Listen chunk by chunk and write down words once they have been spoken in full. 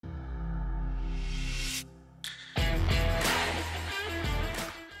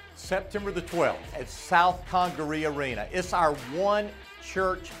September the 12th at South Congaree Arena. It's our one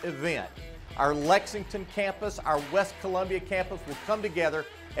church event. Our Lexington campus, our West Columbia campus will come together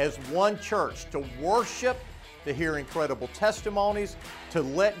as one church to worship, to hear incredible testimonies, to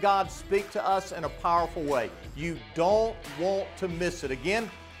let God speak to us in a powerful way. You don't want to miss it. Again,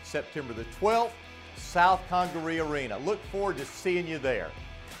 September the 12th, South Congaree Arena. Look forward to seeing you there.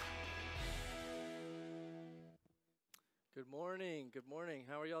 Good morning. Good morning.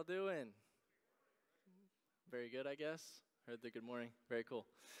 How are y'all doing? Very good, I guess. Heard the good morning. Very cool.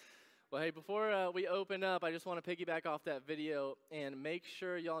 Well, hey, before we open up, I just want to piggyback off that video and make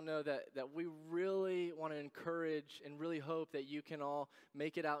sure y'all know that we really want to encourage and really hope that you can all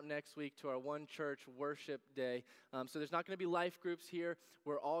make it out next week to our One Church Worship Day. So there's not going to be life groups here.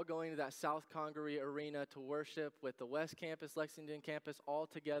 We're all going to that South Congaree Arena to worship with the West Campus, Lexington Campus, all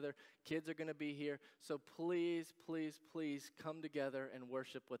together. Kids are going to be here. So please, please, please come together and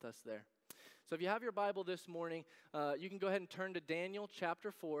worship with us there. So if you have your Bible this morning, you can go ahead and turn to Daniel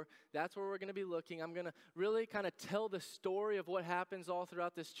chapter 4. That's where we're going to be looking. I'm going to really kind of tell the story of what happens all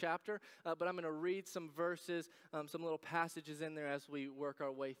throughout this chapter, but I'm going to read some verses, some little passages in there as we work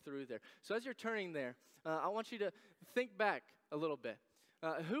our way through there. So as you're turning there, I want you to think back a little bit.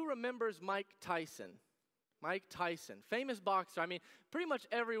 Who remembers Mike Tyson? Mike Tyson, famous boxer. I mean, pretty much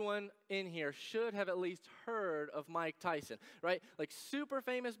everyone in here should have at least heard of Mike Tyson, right? Like super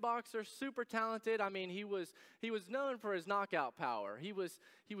famous boxer, super talented. I mean, he was known for his knockout power. He was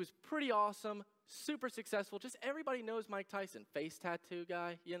pretty awesome, super successful. Just everybody knows Mike Tyson. Face tattoo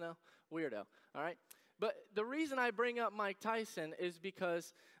guy, you know, weirdo, all right? But the reason I bring up Mike Tyson is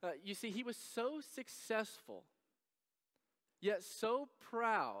because, you see, he was so successful, yet so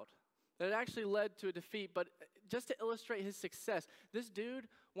proud, that it actually led to a defeat. But just to illustrate his success, this dude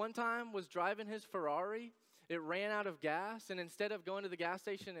one time was driving his Ferrari. It ran out of gas, and instead of going to the gas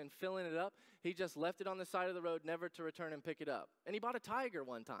station and filling it up, he just left it on the side of the road, never to return and pick it up. And he bought a Tiger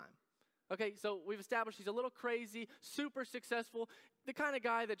one time. Okay, so we've established he's a little crazy, super successful, the kind of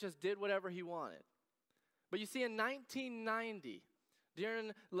guy that just did whatever he wanted. But you see, in 1990,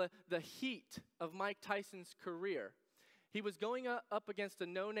 during the heat of Mike Tyson's career, he was going up against a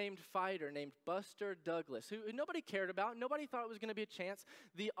no-named fighter named Buster Douglas, who nobody cared about. Nobody thought it was going to be a chance.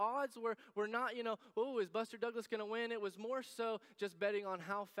 The odds were not, oh, is Buster Douglas going to win? It was more so just betting on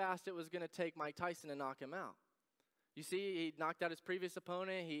how fast it was going to take Mike Tyson to knock him out. You see, he knocked out his previous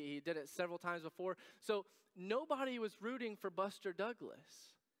opponent. He did it several times before. So nobody was rooting for Buster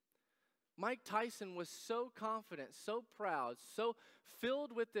Douglas. Mike Tyson was so confident, so proud, so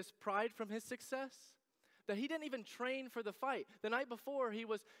filled with this pride from his success, that he didn't even train for the fight. The night before, he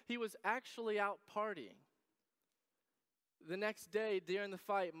was actually out partying. The next day, during the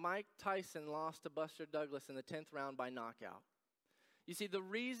fight, Mike Tyson lost to Buster Douglas in the 10th round by knockout. You see, the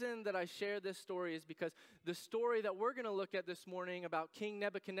reason that I share this story is because the story that we're going to look at this morning about King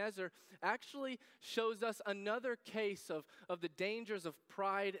Nebuchadnezzar actually shows us another case of the dangers of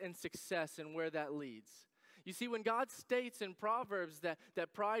pride and success and where that leads. You see, when God states in Proverbs that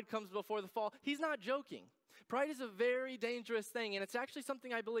pride comes before the fall, he's not joking. Pride is a very dangerous thing, and it's actually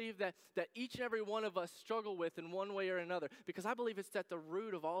something I believe that each and every one of us struggle with in one way or another, because I believe it's at the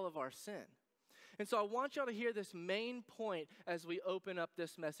root of all of our sin. And so I want y'all to hear this main point as we open up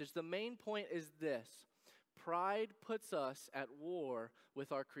this message. The main point is this: pride puts us at war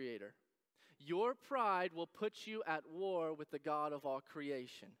with our Creator. Your pride will put you at war with the God of all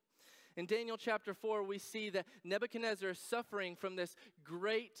creation. In Daniel chapter 4, we see that Nebuchadnezzar is suffering from this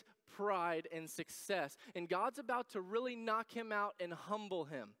great pride and success. And God's about to really knock him out and humble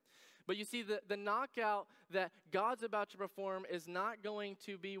him. But you see, the knockout that God's about to perform is not going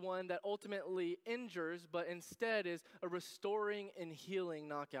to be one that ultimately injures, but instead is a restoring and healing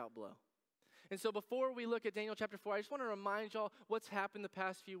knockout blow. And so before we look at Daniel chapter 4, I just want to remind y'all what's happened the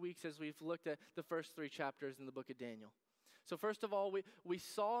past few weeks as we've looked at the first 3 chapters in the book of Daniel. So first of all, we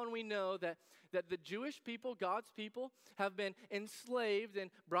saw and we know that the Jewish people, God's people, have been enslaved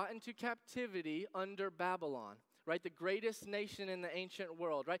and brought into captivity under Babylon, right? The greatest nation in the ancient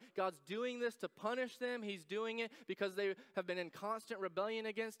world, right? God's doing this to punish them. He's doing it because they have been in constant rebellion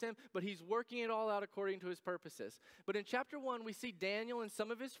against him, but he's working it all out according to his purposes. But in chapter 1, we see Daniel and some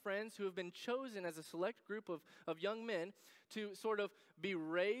of his friends who have been chosen as a select group of young men to sort of be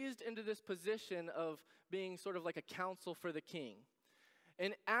raised into this position of being sort of like a counsel for the king.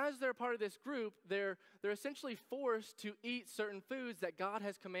 And as they're part of this group, they're essentially forced to eat certain foods that God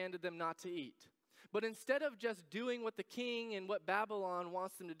has commanded them not to eat. But instead of just doing what the king and what Babylon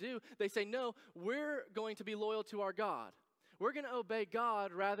wants them to do, they say, no, we're going to be loyal to our God. We're going to obey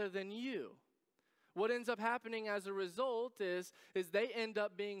God rather than you. What ends up happening as a result is they end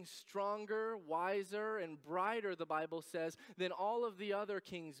up being stronger, wiser, and brighter, the Bible says, than all of the other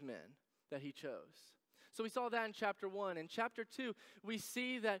king's men that he chose. So we saw that in chapter 1. In chapter 2, we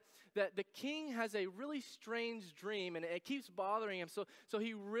see that the king has a really strange dream, and it keeps bothering him. So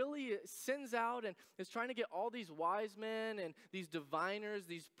he really sends out and is trying to get all these wise men and these diviners,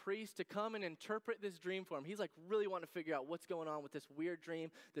 these priests, to come and interpret this dream for him. He's like really wanting to figure out what's going on with this weird dream,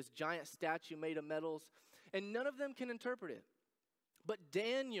 this giant statue made of metals. And none of them can interpret it. But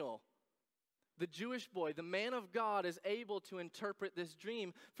Daniel, the Jewish boy, the man of God, is able to interpret this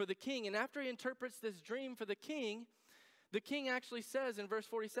dream for the king. And after he interprets this dream for the king actually says in verse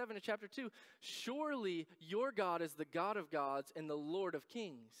 47 of chapter 2, "Surely your God is the God of gods and the Lord of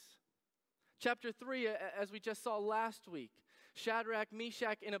kings." Chapter 3, as we just saw last week, Shadrach,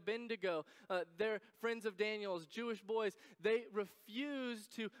 Meshach, and Abednego, they're friends of Daniel's, Jewish boys. They refuse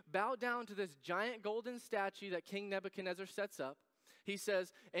to bow down to this giant golden statue that King Nebuchadnezzar sets up. He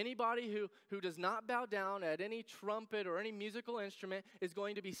says, anybody who does not bow down at any trumpet or any musical instrument is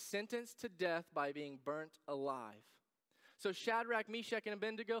going to be sentenced to death by being burnt alive. So Shadrach, Meshach, and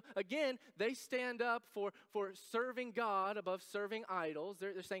Abednego, again, they stand up for serving God above serving idols.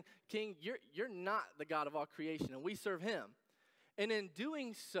 They're saying, King, you're not the God of all creation, and we serve him. And in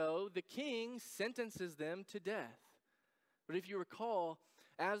doing so, the king sentences them to death. But if you recall,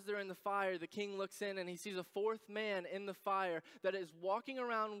 as they're in the fire, the king looks in and he sees a fourth man in the fire that is walking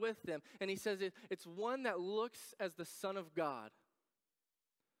around with them. And he says it's one that looks as the Son of God.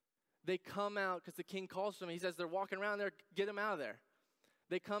 They come out because the king calls to them. He says they're walking around there, get them out of there.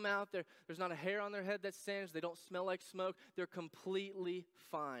 They come out there. There's not a hair on their head that singed. They don't smell like smoke. They're completely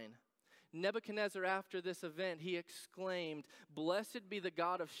fine. Nebuchadnezzar, after this event, he exclaimed, "Blessed be the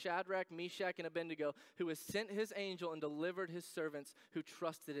God of Shadrach, Meshach, and Abednego, who has sent his angel and delivered his servants who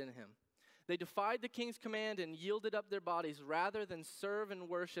trusted in him." They defied the king's command and yielded up their bodies rather than serve and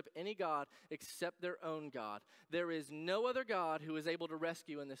worship any god except their own God. There is no other God who is able to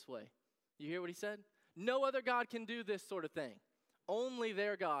rescue in this way. You hear what he said? No other God can do this sort of thing. Only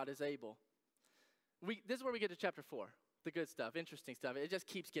their God is able. This is where we get to chapter 4. The good stuff, interesting stuff. It just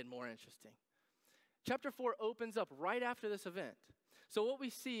keeps getting more interesting. Chapter 4 opens up right after this event. So what we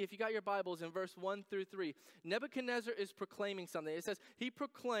see, if you got your Bibles, in verse 1 through 3, Nebuchadnezzar is proclaiming something. It says, he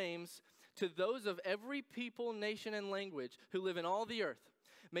proclaims to those of every people, nation, and language who live in all the earth,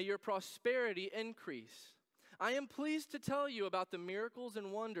 may your prosperity increase. I am pleased to tell you about the miracles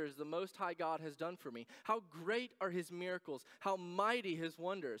and wonders the Most High God has done for me. How great are his miracles, how mighty his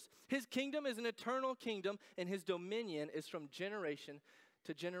wonders. His kingdom is an eternal kingdom, and his dominion is from generation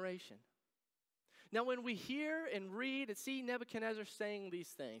to generation. Now, when we hear and read and see Nebuchadnezzar saying these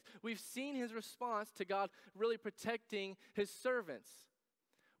things, we've seen his response to God really protecting his servants.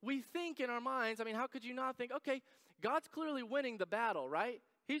 We think in our minds, how could you not think, okay, God's clearly winning the battle, right?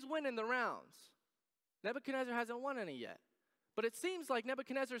 He's winning the rounds. Nebuchadnezzar hasn't won any yet. But it seems like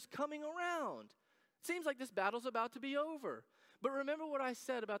Nebuchadnezzar's coming around. It seems like this battle's about to be over. But remember what I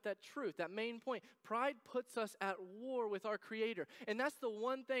said about that truth, that main point. Pride puts us at war with our Creator. And that's the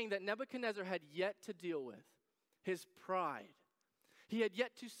one thing that Nebuchadnezzar had yet to deal with, his pride. He had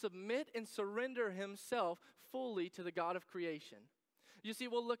yet to submit and surrender himself fully to the God of creation. You see,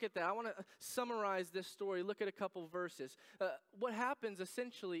 we'll look at that. I want to summarize this story, look at a couple verses. What happens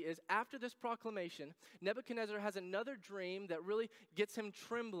essentially is after this proclamation, Nebuchadnezzar has another dream that really gets him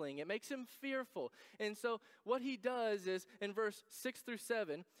trembling. It makes him fearful. And so what he does is in verse 6 through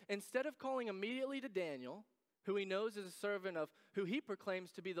 7, instead of calling immediately to Daniel, who he knows is a servant of who he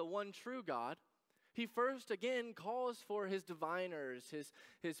proclaims to be the one true God, he first again calls for his diviners,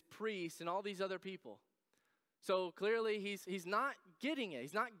 his priests, and all these other people. So clearly he's not getting it.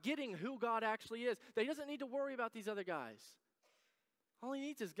 He's not getting who God actually is. That he doesn't need to worry about these other guys. All he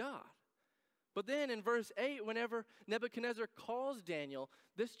needs is God. But then in verse 8, whenever Nebuchadnezzar calls Daniel,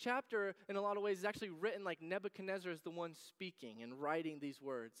 this chapter in a lot of ways is actually written like Nebuchadnezzar is the one speaking and writing these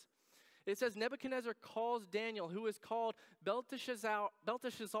words. It says Nebuchadnezzar calls Daniel, who is called Belteshazzar.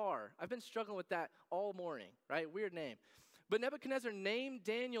 I've been struggling with that all morning, right? Weird name. But Nebuchadnezzar named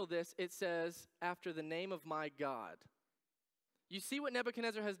Daniel this, it says, after the name of my God. You see what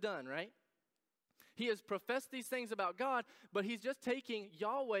Nebuchadnezzar has done, right? He has professed these things about God, but he's just taking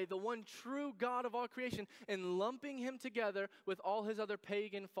Yahweh, the one true God of all creation, and lumping him together with all his other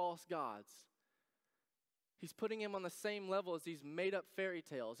pagan false gods. He's putting him on the same level as these made-up fairy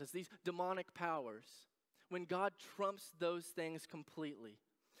tales, as these demonic powers, when God trumps those things completely.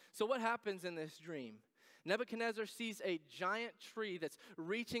 So what happens in this dream? Nebuchadnezzar sees a giant tree that's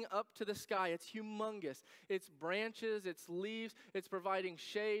reaching up to the sky. It's humongous. Its branches, its leaves, it's providing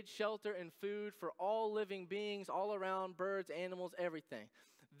shade, shelter, and food for all living beings all around, birds, animals, everything.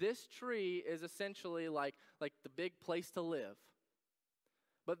 This tree is essentially like the big place to live.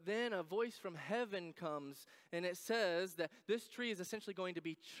 But then a voice from heaven comes, and it says that this tree is essentially going to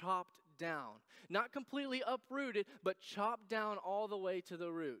be chopped down. Not completely uprooted, but chopped down all the way to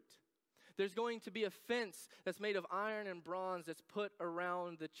the root. There's going to be a fence that's made of iron and bronze that's put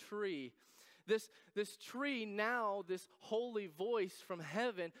around the tree. This tree now, this holy voice from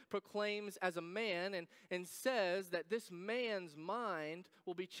heaven proclaims as a man and says that this man's mind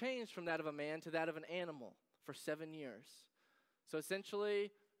will be changed from that of a man to that of an animal for 7 years. So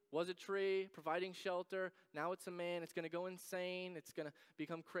essentially, was a tree providing shelter. Now it's a man. It's going to go insane. It's going to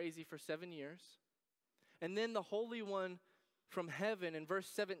become crazy for 7 years. And then the Holy One from heaven in verse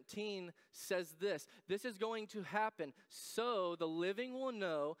 17 says this. This is going to happen so the living will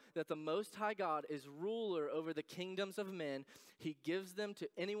know that the Most High God is ruler over the kingdoms of men. He gives them to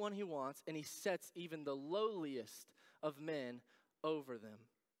anyone he wants, and he sets even the lowliest of men over them.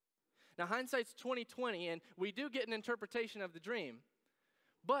 Now, hindsight's 20/20, and we do get an interpretation of the dream.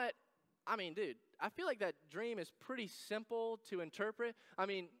 But, I mean, dude, I feel like that dream is pretty simple to interpret. I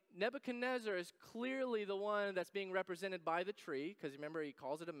mean, Nebuchadnezzar is clearly the one that's being represented by the tree, because remember, he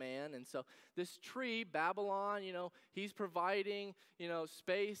calls it a man. And so this tree, Babylon, he's providing,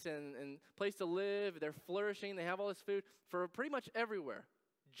 space and place to live. They're flourishing. They have all this food for pretty much everywhere.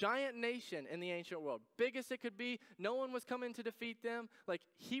 Giant nation in the ancient world. Biggest it could be. No one was coming to defeat them. Like,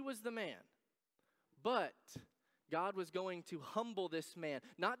 he was the man. But God was going to humble this man,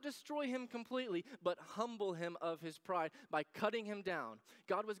 not destroy him completely, but humble him of his pride by cutting him down.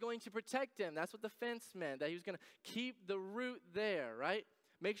 God was going to protect him. That's what the fence meant, that he was going to keep the root there, right?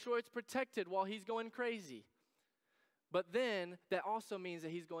 Make sure it's protected while he's going crazy. But then that also means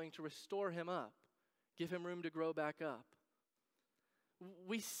that he's going to restore him up, give him room to grow back up.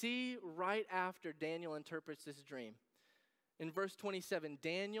 We see right after Daniel interprets this dream. In verse 27,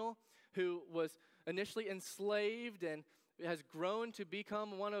 Daniel, who was initially enslaved and has grown to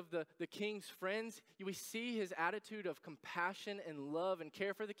become one of the king's friends, we see his attitude of compassion and love and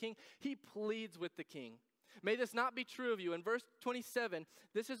care for the king. He pleads with the king. May this not be true of you. In verse 27,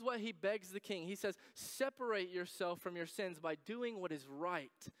 this is what he begs the king. He says, separate yourself from your sins by doing what is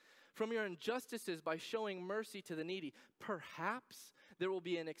right, from your injustices by showing mercy to the needy. Perhaps there will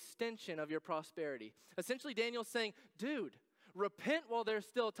be an extension of your prosperity. Essentially, Daniel's saying, dude, repent while there's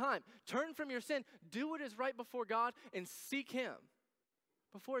still time. Turn from your sin. Do what is right before God and seek him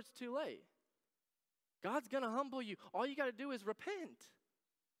before it's too late. God's going to humble you. All you got to do is repent.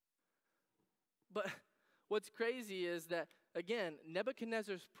 But what's crazy is that, again,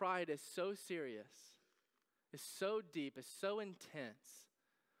 Nebuchadnezzar's pride is so serious, is so deep, is so intense,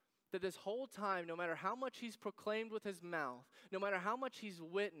 that this whole time, no matter how much he's proclaimed with his mouth, no matter how much he's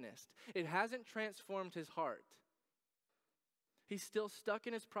witnessed, it hasn't transformed his heart. He's still stuck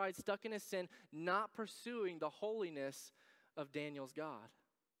in his pride, stuck in his sin, not pursuing the holiness of Daniel's God.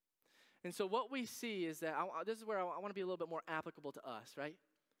 And so what we see is that, this is where I want to be a little bit more applicable to us, right?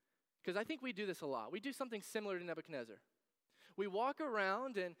 Because I think we do this a lot. We do something similar to Nebuchadnezzar. We walk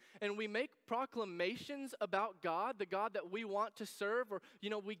around and we make proclamations about God, the God that we want to serve, or,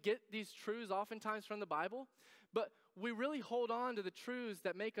 we get these truths oftentimes from the Bible, but we really hold on to the truths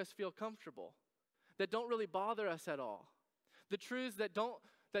that make us feel comfortable, that don't really bother us at all. The truths that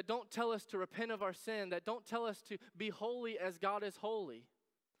don't tell us to repent of our sin, that don't tell us to be holy as God is holy.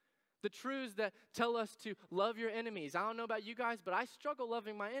 The truths that tell us to love your enemies. I don't know about you guys, but I struggle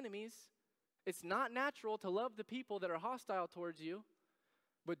loving my enemies. It's not natural to love the people that are hostile towards you.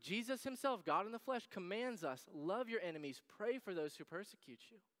 But Jesus himself, God in the flesh, commands us, love your enemies, pray for those who persecute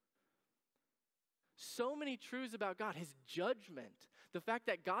you. So many truths about God, his judgment, the fact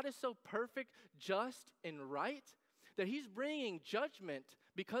that God is so perfect, just, and right, that he's bringing judgment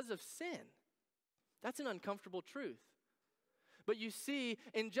because of sin. That's an uncomfortable truth. But you see,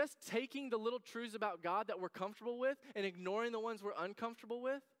 in just taking the little truths about God that we're comfortable with and ignoring the ones we're uncomfortable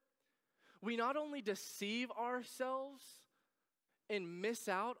with, we not only deceive ourselves and miss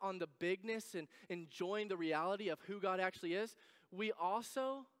out on the bigness and enjoying the reality of who God actually is, we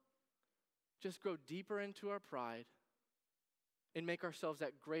also just grow deeper into our pride and make ourselves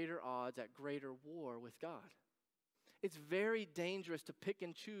at greater odds, at greater war with God. It's very dangerous to pick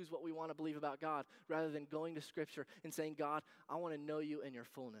and choose what we want to believe about God rather than going to Scripture and saying, God, I want to know you in your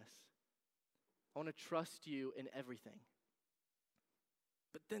fullness. I want to trust you in everything.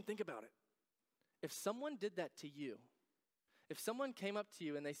 But then think about it. If someone did that to you, If someone came up to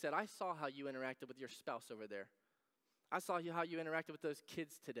you and they said, I saw how you interacted with your spouse over there. I saw how you interacted with those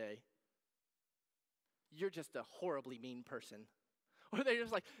kids today. You're just a horribly mean person. Or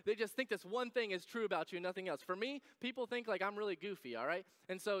they just think this one thing is true about you and nothing else. For me, people think like I'm really goofy, all right?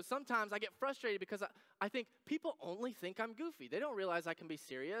 And so sometimes I get frustrated because I think people only think I'm goofy. They don't realize I can be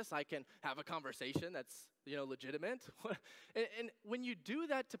serious. I can have a conversation that's, legitimate. And when you do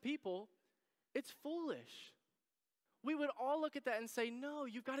that to people, it's foolish. We would all look at that and say, no,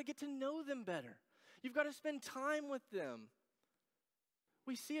 you've got to get to know them better. You've got to spend time with them.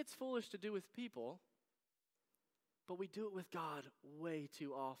 We see it's foolish to do with people, but we do it with God way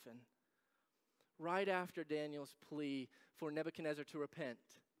too often. Right after Daniel's plea for Nebuchadnezzar to repent,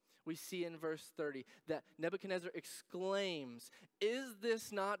 we see in verse 30 that Nebuchadnezzar exclaims, "Is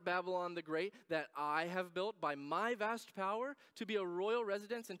this not Babylon the Great that I have built by my vast power to be a royal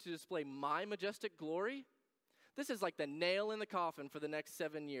residence and to display my majestic glory?" This is like the nail in the coffin for the next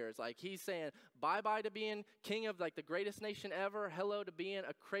 7 years. Like he's saying bye-bye to being king of like the greatest nation ever. Hello to being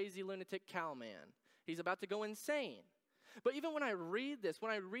a crazy lunatic cowman. He's about to go insane. But even when I read this,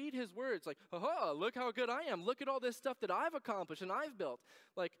 when I read his words, like, aha, look how good I am. Look at all this stuff that I've accomplished and I've built.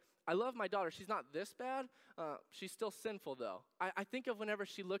 Like, I love my daughter. She's not this bad. She's still sinful, though. I think of whenever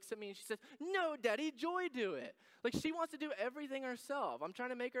she looks at me and she says, "No, Daddy, Joy do it." Like, she wants to do everything herself. I'm trying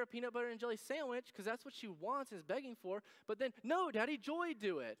to make her a peanut butter and jelly sandwich because that's what she wants and is begging for. But then, "No, Daddy, Joy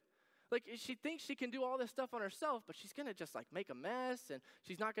do it." Like, she thinks she can do all this stuff on herself, but she's going to just, like, make a mess, and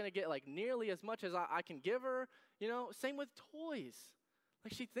she's not going to get, like, nearly as much as I can give her. Same with toys.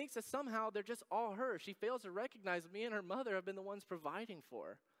 Like, she thinks that somehow they're just all hers. She fails to recognize me and her mother have been the ones providing for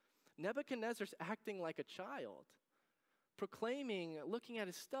her. Nebuchadnezzar's acting like a child, proclaiming, looking at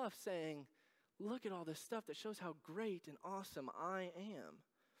his stuff, saying, "Look at all this stuff that shows how great and awesome I am."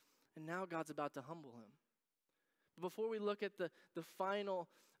 And now God's about to humble him. But before we look at the final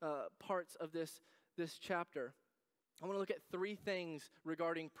parts of this chapter, I want to look at 3 things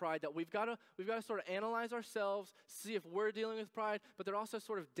regarding pride that we've got to sort of analyze ourselves, see if we're dealing with pride, but they're also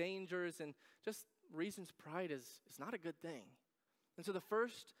sort of dangers and just reasons pride is not a good thing. And so the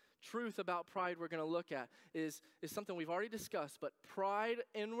first truth about pride we're going to look at is something we've already discussed, but pride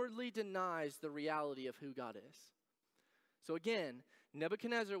inwardly denies the reality of who God is. So again,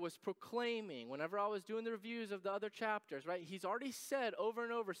 Nebuchadnezzar was proclaiming, whenever I was doing the reviews of the other chapters, right? He's already said over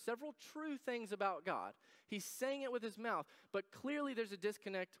and over several true things about God. He's saying it with his mouth, but clearly there's a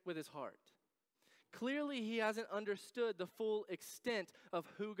disconnect with his heart. Clearly he hasn't understood the full extent of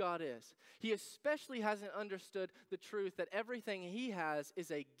who God is. He especially hasn't understood the truth that everything he has is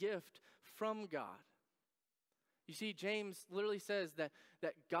a gift from God. You see, James literally says that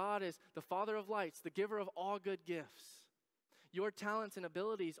God is the Father of lights, the giver of all good gifts. Your talents and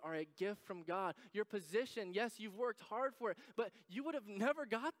abilities are a gift from God. Your position, yes, you've worked hard for it, but you would have never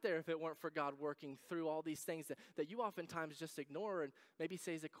got there if it weren't for God working through all these things that you oftentimes just ignore and maybe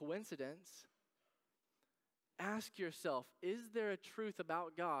say is a coincidence. Ask yourself, is there a truth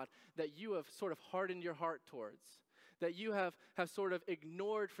about God that you have sort of hardened your heart towards? That you have sort of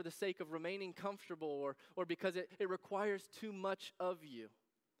ignored for the sake of remaining comfortable or because it requires too much of you?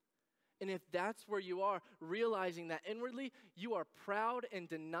 And if that's where you are, realizing that inwardly you are proud and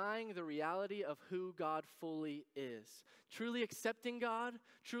denying the reality of who God fully is. Truly accepting God,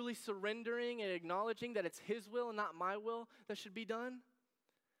 truly surrendering and acknowledging that it's His will and not my will that should be done,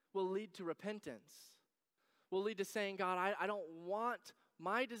 will lead to repentance. Will lead to saying, "God, I don't want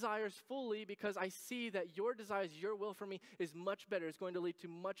my desires fully because I see that your desires, your will for me is much better. It's going to lead to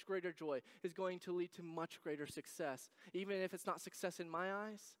much greater joy. It's going to lead to much greater success. Even if it's not success in my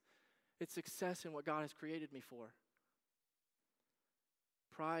eyes, it's success in what God has created me for."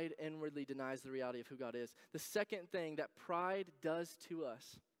 Pride inwardly denies the reality of who God is. The second thing that pride does to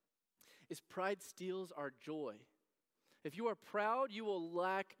us is pride steals our joy. If you are proud, you will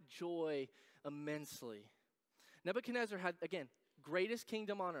lack joy immensely. Nebuchadnezzar had, again, greatest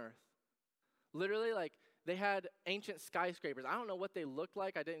kingdom on earth. Literally, like, they had ancient skyscrapers. I don't know what they looked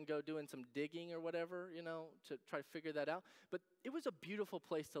like. I didn't go doing some digging or whatever, to try to figure that out. But it was a beautiful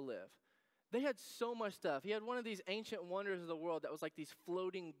place to live. They had so much stuff. He had one of these ancient wonders of the world that was like these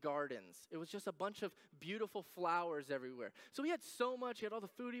floating gardens. It was just a bunch of beautiful flowers everywhere. So he had so much. He had all the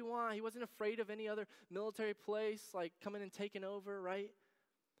food he wanted. He wasn't afraid of any other military place like coming and taking over, right?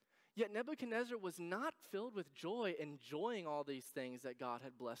 Yet Nebuchadnezzar was not filled with joy, enjoying all these things that God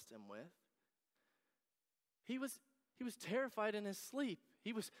had blessed him with. He was terrified in his sleep.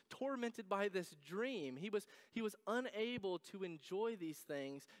 He was tormented by this dream. He was unable to enjoy these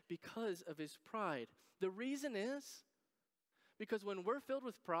things because of his pride. The reason is because when we're filled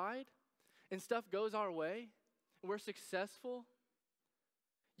with pride and stuff goes our way and we're successful,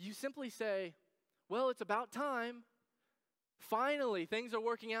 you simply say, well, it's about time. Finally, things are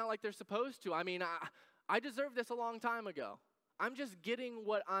working out like they're supposed to. I mean, I deserved this a long time ago. I'm just getting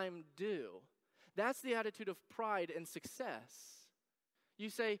what I'm due. That's the attitude of pride and success. You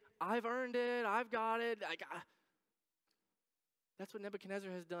say, I've earned it, I've got it. That's what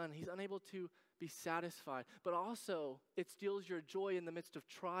Nebuchadnezzar has done. He's unable to be satisfied. But also, it steals your joy in the midst of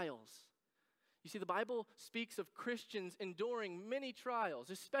trials. You see, the Bible speaks of Christians enduring many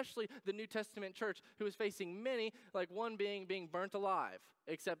trials, especially the New Testament church, who is facing many, like one being burnt alive,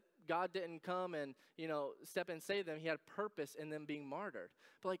 except God didn't come and, step in and save them. He had purpose in them being martyred.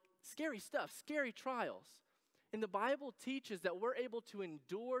 But like scary stuff, scary trials. And the Bible teaches that we're able to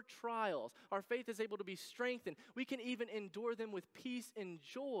endure trials. Our faith is able to be strengthened. We can even endure them with peace and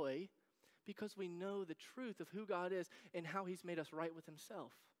joy because we know the truth of who God is and how he's made us right with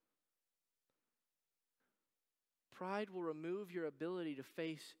himself. Pride will remove your ability to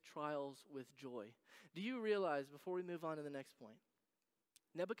face trials with joy. Do you realize, before we move on to the next point,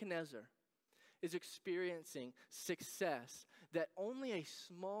 Nebuchadnezzar is experiencing success that only a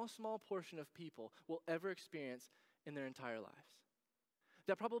small portion of people will ever experience in their entire lives.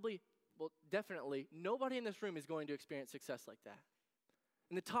 That definitely, nobody in this room is going to experience success like that.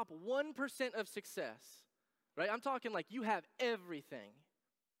 In the top 1% of success, right? I'm talking like you have everything.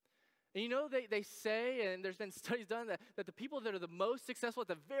 And they say, and there's been studies done, that the people that are the most successful at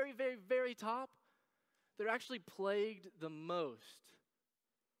the very, very, very top, they're actually plagued the most.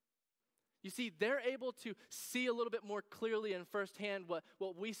 You see, they're able to see a little bit more clearly and firsthand what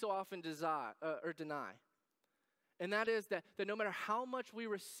we so often desire or deny. And that is that no matter how much we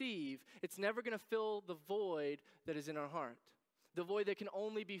receive, it's never going to fill the void that is in our heart. The void that can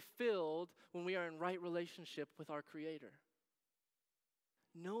only be filled when we are in right relationship with our Creator.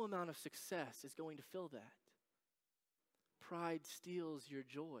 No amount of success is going to fill that. Pride steals your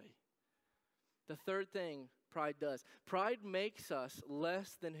joy. The third thing pride does, pride makes us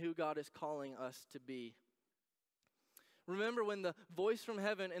less than who God is calling us to be. Remember when the voice from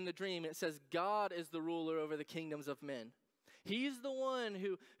heaven in the dream, it says God is the ruler over the kingdoms of men. He's the one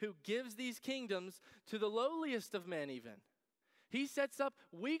who gives these kingdoms to the lowliest of men even. He sets up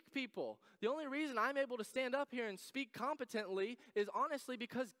weak people. The only reason I'm able to stand up here and speak competently is honestly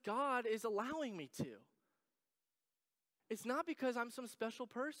because God is allowing me to. It's not because I'm some special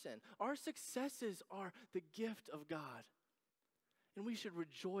person. Our successes are the gift of God. And we should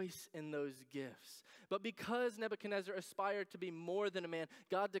rejoice in those gifts. But because Nebuchadnezzar aspired to be more than a man,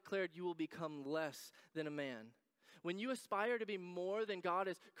 God declared you will become less than a man. When you aspire to be more than God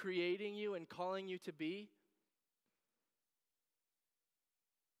is creating you and calling you to be,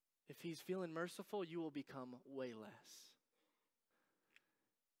 if he's feeling merciful, you will become way less.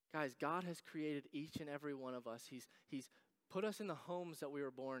 Guys, God has created each and every one of us. He's put us in the homes that we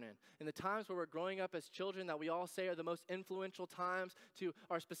were born in. In the times where we're growing up as children that we all say are the most influential times to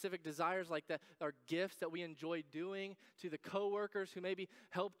our specific desires, like that, our gifts that we enjoy doing, to the coworkers who maybe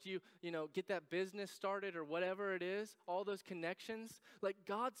helped you, get that business started or whatever it is, all those connections. Like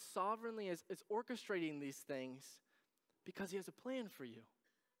God sovereignly is orchestrating these things because he has a plan for you.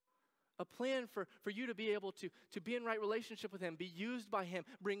 A plan for you to be able to be in right relationship with him, be used by him,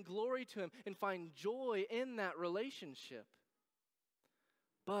 bring glory to him, and find joy in that relationship.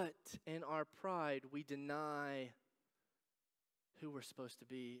 But in our pride, we deny who we're supposed to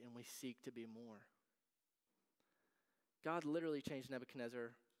be and we seek to be more. God literally changed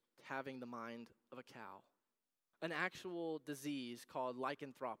Nebuchadnezzar having the mind of a cow. An actual disease called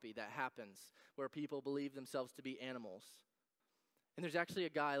lycanthropy that happens where people believe themselves to be animals. And there's actually a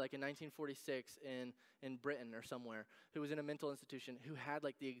guy like in 1946 in Britain or somewhere who was in a mental institution who had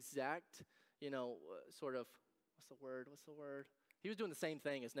like the exact, sort of, what's the word? He was doing the same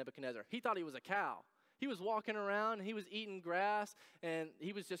thing as Nebuchadnezzar. He thought he was a cow. He was walking around, and he was eating grass, and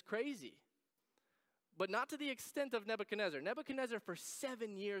he was just crazy. But not to the extent of Nebuchadnezzar. Nebuchadnezzar for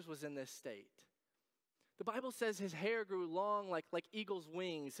 7 years was in this state. The Bible says his hair grew long like eagle's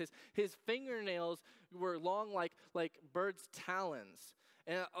wings. His fingernails were long like birds' talons.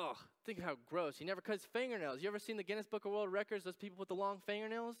 And think of how gross. He never cut his fingernails. You ever seen the Guinness Book of World Records, those people with the long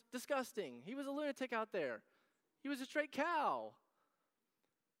fingernails? Disgusting. He was a lunatic out there. He was a straight cow.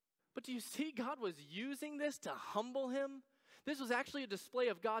 But do you see God was using this to humble him? This was actually a display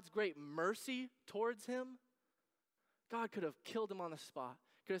of God's great mercy towards him. God could have killed him on the spot.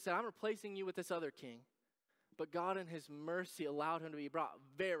 Could have said, I'm replacing you with this other king. But God in his mercy allowed him to be brought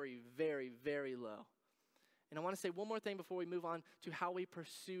very, very, very low. And I want to say one more thing before we move on to how we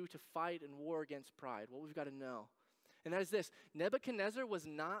pursue to fight and war against pride, what we've got to know. And that is this: Nebuchadnezzar was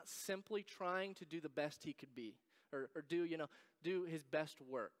not simply trying to do the best he could be. or do his best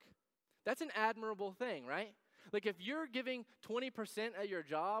work. That's an admirable thing, right? Like if you're giving 20% at your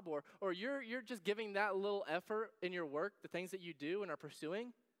job or you're just giving that little effort in your work, the things that you do and are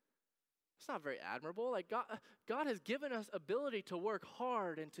pursuing, it's not very admirable. Like God has given us ability to work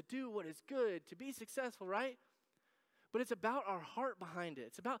hard and to do what is good, to be successful, right? But it's about our heart behind it.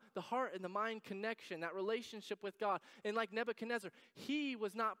 It's about the heart and the mind connection, that relationship with God. And like Nebuchadnezzar, he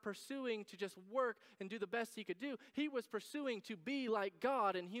was not pursuing to just work and do the best he could do. He was pursuing to be like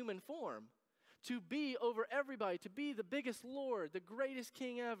God in human form, to be over everybody, to be the biggest Lord, the greatest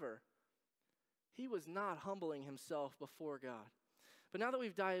king ever. He was not humbling himself before God. But now that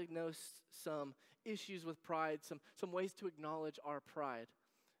we've diagnosed some issues with pride, some ways to acknowledge our pride,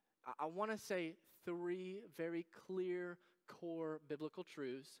 I want to say 3 very clear core biblical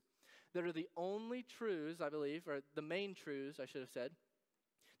truths that are the only truths, I believe, or the main truths, I should have said,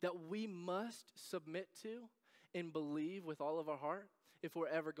 that we must submit to and believe with all of our heart if we're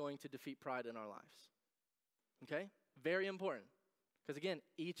ever going to defeat pride in our lives. Okay? Very important. Because again,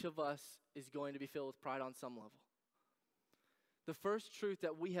 each of us is going to be filled with pride on some level. The first truth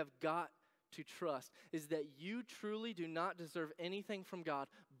that we have got to trust is that you truly do not deserve anything from God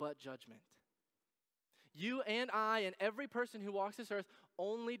but judgment. You and I and every person who walks this earth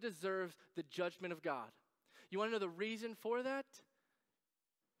only deserves the judgment of God. You want to know the reason for that?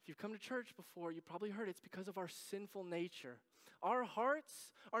 If you've come to church before, you probably heard it's because of our sinful nature. Our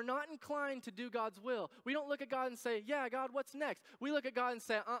hearts are not inclined to do God's will. We don't look at God and say, yeah, God, what's next? We look at God and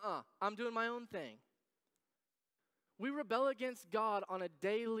say, I'm doing my own thing. We rebel against God on a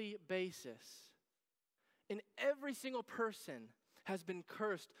daily basis. And every single person has been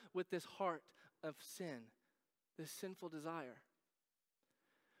cursed with this heart of sin, this sinful desire.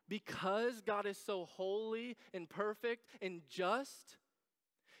 Because God is so holy and perfect and just,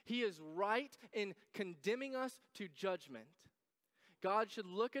 he is right in condemning us to judgment. God should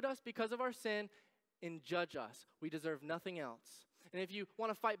look at us because of our sin and judge us. We deserve nothing else. And if you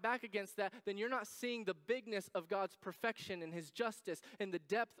want to fight back against that, then you're not seeing the bigness of God's perfection and his justice and the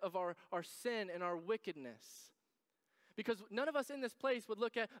depth of our sin and our wickedness. Because none of us in this place would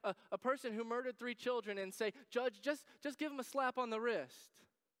look at a person who murdered 3 children and say, Judge, just give him a slap on the wrist.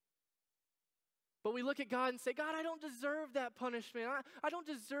 But we look at God and say, God, I don't deserve that punishment. I don't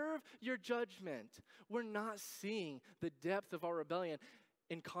deserve your judgment. We're not seeing the depth of our rebellion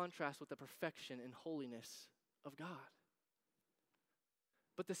in contrast with the perfection and holiness of God.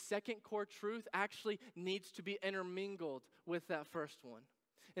 But the second core truth actually needs to be intermingled with that first one.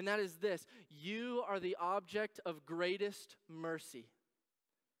 And that is this: you are the object of greatest mercy.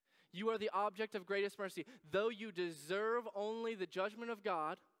 You are the object of greatest mercy. Though you deserve only the judgment of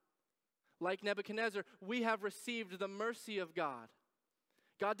God, like Nebuchadnezzar, we have received the mercy of God.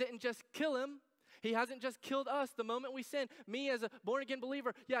 God didn't just kill him. He hasn't just killed us the moment we sin. Me as a born-again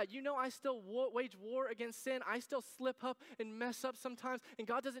believer, I still wage war against sin. I still slip up and mess up sometimes. And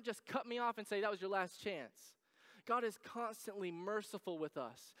God doesn't just cut me off and say, that was your last chance. God is constantly merciful with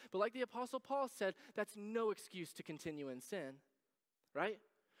us. But like the Apostle Paul said, that's no excuse to continue in sin, right?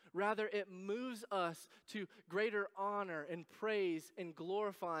 Rather, it moves us to greater honor and praise and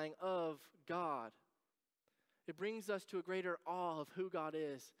glorifying of God. It brings us to a greater awe of who God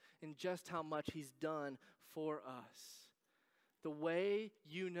is and just how much he's done for us. The way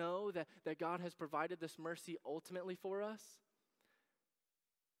you know that God has provided this mercy ultimately for us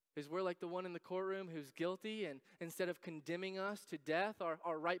is we're like the one in the courtroom who's guilty, and instead of condemning us to death,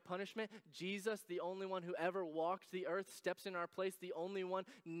 our right punishment, Jesus, the only one who ever walked the earth, steps in our place, the only one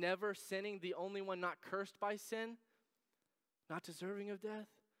never sinning, the only one not cursed by sin, not deserving of death.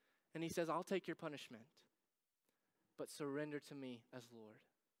 And he says, I'll take your punishment, but surrender to me as Lord.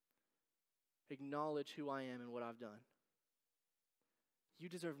 Acknowledge who I am and what I've done. You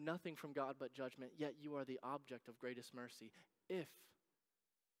deserve nothing from God but judgment, yet you are the object of greatest mercy if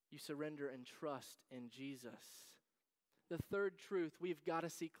you surrender and trust in Jesus. The third truth we've got to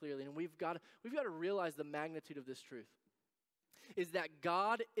see clearly, and we've got to realize the magnitude of this truth, is that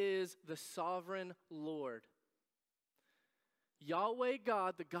God is the sovereign Lord. Yahweh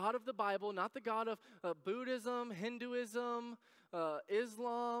God, the God of the Bible, not the God of Buddhism, Hinduism,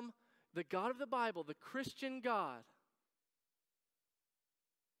 Islam, the God of the Bible, the Christian God,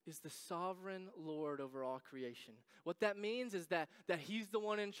 is the sovereign Lord over all creation. What that means is that he's the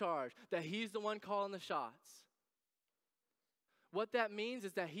one in charge, that he's the one calling the shots. What that means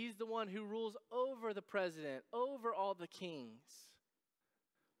is that he's the one who rules over the president, over all the kings.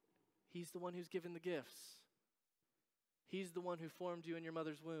 He's the one who's given the gifts. He's the one who formed you in your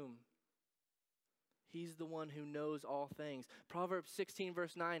mother's womb. He's the one who knows all things. Proverbs 16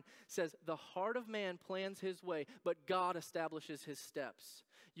 verse 9 says, the heart of man plans his way, but God establishes his steps.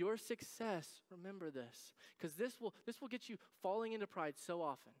 Your success, remember this, because this will get you falling into pride so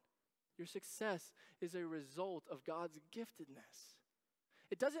often. Your success is a result of God's giftedness.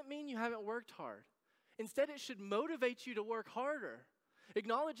 It doesn't mean you haven't worked hard. Instead, it should motivate you to work harder,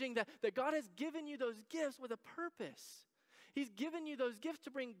 acknowledging that God has given you those gifts with a purpose. He's given you those gifts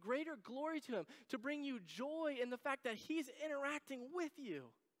to bring greater glory to him, to bring you joy in the fact that he's interacting with you.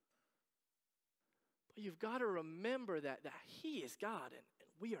 But you've got to remember that he is God and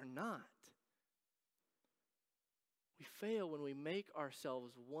we are not. We fail when we make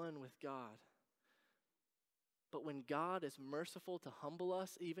ourselves one with God. But when God is merciful to humble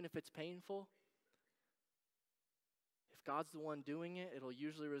us, even if it's painful, if God's the one doing it, it'll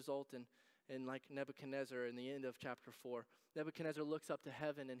usually result in like Nebuchadnezzar in the end of chapter 4. Nebuchadnezzar looks up to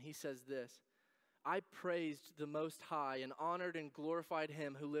heaven and he says this, I praised the Most High and honored and glorified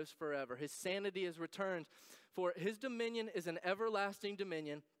him who lives forever. His sanity is returned, for his dominion is an everlasting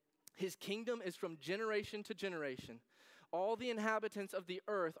dominion. His kingdom is from generation to generation. All the inhabitants of the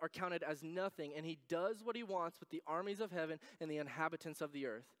earth are counted as nothing, and he does what he wants with the armies of heaven and the inhabitants of the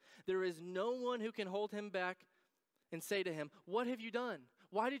earth. There is no one who can hold him back and say to him, what have you done?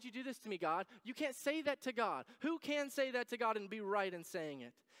 Why did you do this to me, God? You can't say that to God. Who can say that to God and be right in saying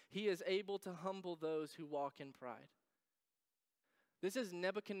it? He is able to humble those who walk in pride. This is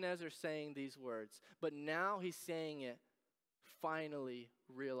Nebuchadnezzar saying these words, but now he's saying it finally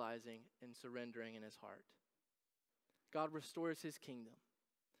realizing and surrendering in his heart. God restores his kingdom.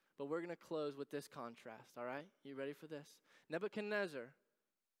 But we're going to close with this contrast, all right? You ready for this? Nebuchadnezzar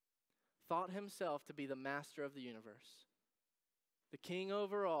thought himself to be the master of the universe, the king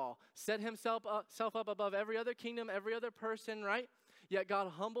over all, set himself up above every other kingdom, every other person, right? Yet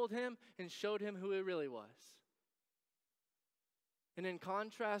God humbled him and showed him who he really was. And in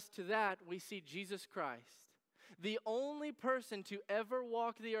contrast to that, we see Jesus Christ, the only person to ever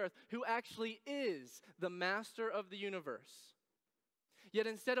walk the earth who actually is the master of the universe. Yet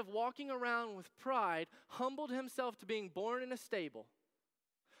instead of walking around with pride, humbled himself to being born in a stable,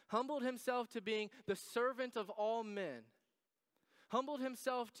 humbled himself to being the servant of all men, humbled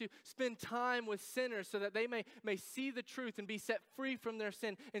himself to spend time with sinners so that they may see the truth and be set free from their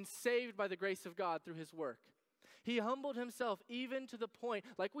sin and saved by the grace of God through his work. He humbled himself even to the point,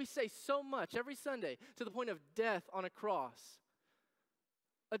 like we say so much every Sunday, to the point of death on a cross.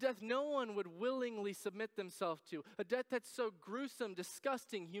 A death no one would willingly submit themselves to. A death that's so gruesome,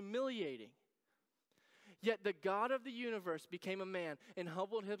 disgusting, humiliating. Yet the God of the universe became a man and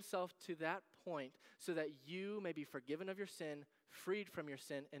humbled himself to that point so that you may be forgiven of your sin, freed from your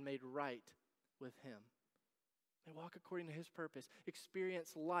sin, and made right with him. May walk according to his purpose,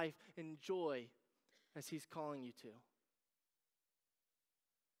 experience life and joy as he's calling you to.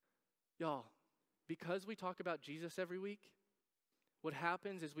 Y'all, because we talk about Jesus every week, what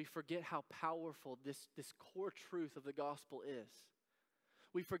happens is we forget how powerful this core truth of the gospel is.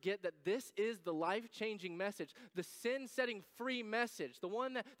 We forget that this is the life-changing message, the sin-setting free message, the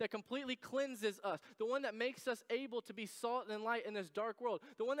one that completely cleanses us, the one that makes us able to be salt and light in this dark world,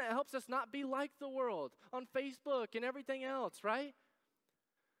 the one that helps us not be like the world on Facebook and everything else, right?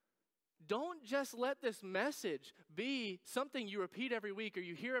 Don't just let this message be something you repeat every week or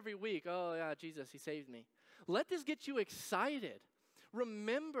you hear every week. Oh, yeah, Jesus, he saved me. Let this get you excited.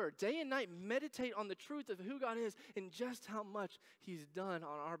 Remember, day and night, meditate on the truth of who God is and just how much he's done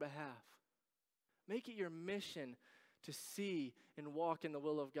on our behalf. Make it your mission to see and walk in the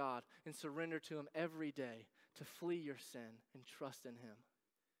will of God and surrender to him every day, to flee your sin and trust in him.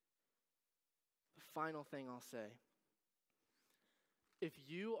 The final thing I'll say, if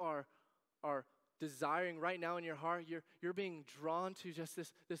you are desiring right now in your heart, you're being drawn to just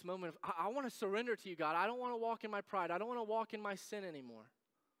this moment of, I want to surrender to you, God. I don't want to walk in my pride. I don't want to walk in my sin anymore.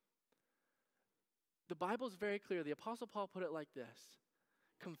 The Bible is very clear. The Apostle Paul put it like this.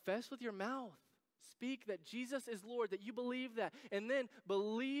 Confess with your mouth. Speak that Jesus is Lord, that you believe that. And then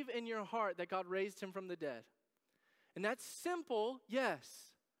believe in your heart that God raised him from the dead. And that's simple, yes.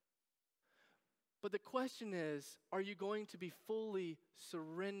 But the question is, are you going to be fully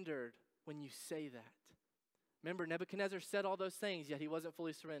surrendered when you say that? Remember, Nebuchadnezzar said all those things, yet he wasn't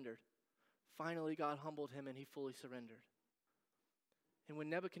fully surrendered. Finally, God humbled him and he fully surrendered. And when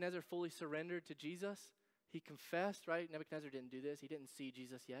Nebuchadnezzar fully surrendered to Jesus, he confessed, right? Nebuchadnezzar didn't do this. He didn't see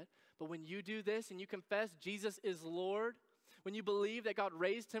Jesus yet. But when you do this and you confess Jesus is Lord, when you believe that God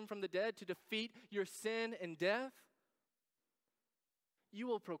raised him from the dead to defeat your sin and death, you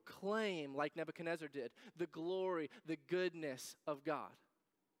will proclaim, like Nebuchadnezzar did, the glory, the goodness of God.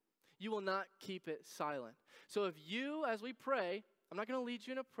 You will not keep it silent. So if you, as we pray, I'm not going to lead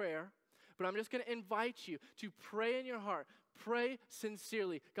you in a prayer, but I'm just going to invite you to pray in your heart. Pray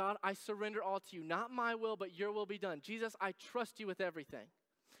sincerely. God, I surrender all to you. Not my will, but your will be done. Jesus, I trust you with everything.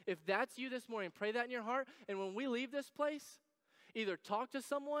 If that's you this morning, pray that in your heart. And when we leave this place, either talk to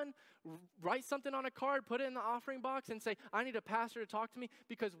someone, write something on a card, put it in the offering box, and say, I need a pastor to talk to me,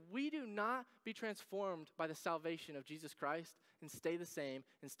 because we do not be transformed by the salvation of Jesus Christ and stay the same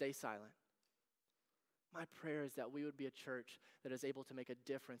and stay silent. My prayer is that we would be a church that is able to make a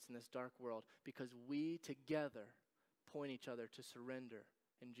difference in this dark world because we together point each other to surrender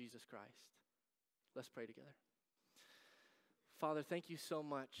in Jesus Christ. Let's pray together. Father, thank you so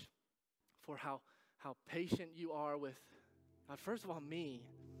much for how patient you are with, God, first of all, me,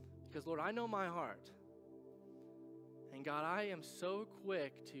 because, Lord, I know my heart. And, God, I am so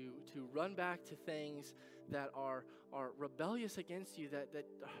quick to run back to things that are rebellious against you, that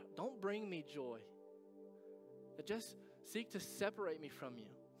don't bring me joy, that just seek to separate me from you.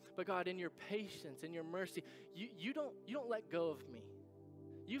 But, God, in your patience, in your mercy, you don't let go of me.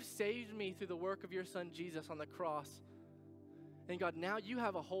 You've saved me through the work of your Son, Jesus, on the cross. And, God, now you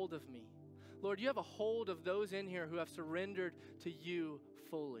have a hold of me. Lord, you have a hold of those in here who have surrendered to you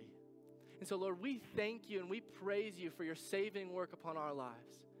fully. And so, Lord, we thank you and we praise you for your saving work upon our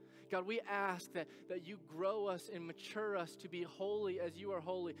lives. God, we ask that you grow us and mature us to be holy as you are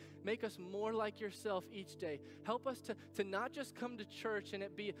holy. Make us more like yourself each day. Help us to not just come to church and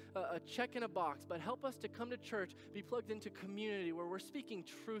it be a check in a box, but help us to come to church, be plugged into community where we're speaking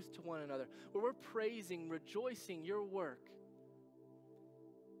truth to one another, where we're praising, rejoicing your work,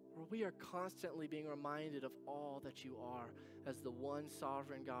 where we are constantly being reminded of all that you are as the one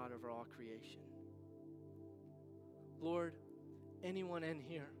sovereign God over all creation. Lord, anyone in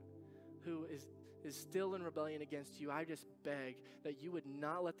here who is still in rebellion against you, I just beg that you would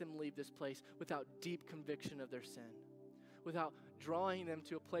not let them leave this place without deep conviction of their sin, without drawing them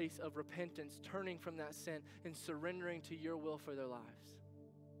to a place of repentance, turning from that sin and surrendering to your will for their lives.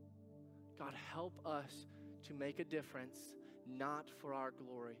 God, help us to make a difference, not for our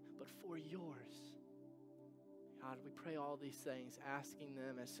glory, but for yours. God, we pray all these things, asking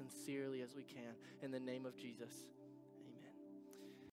them as sincerely as we can in the name of Jesus.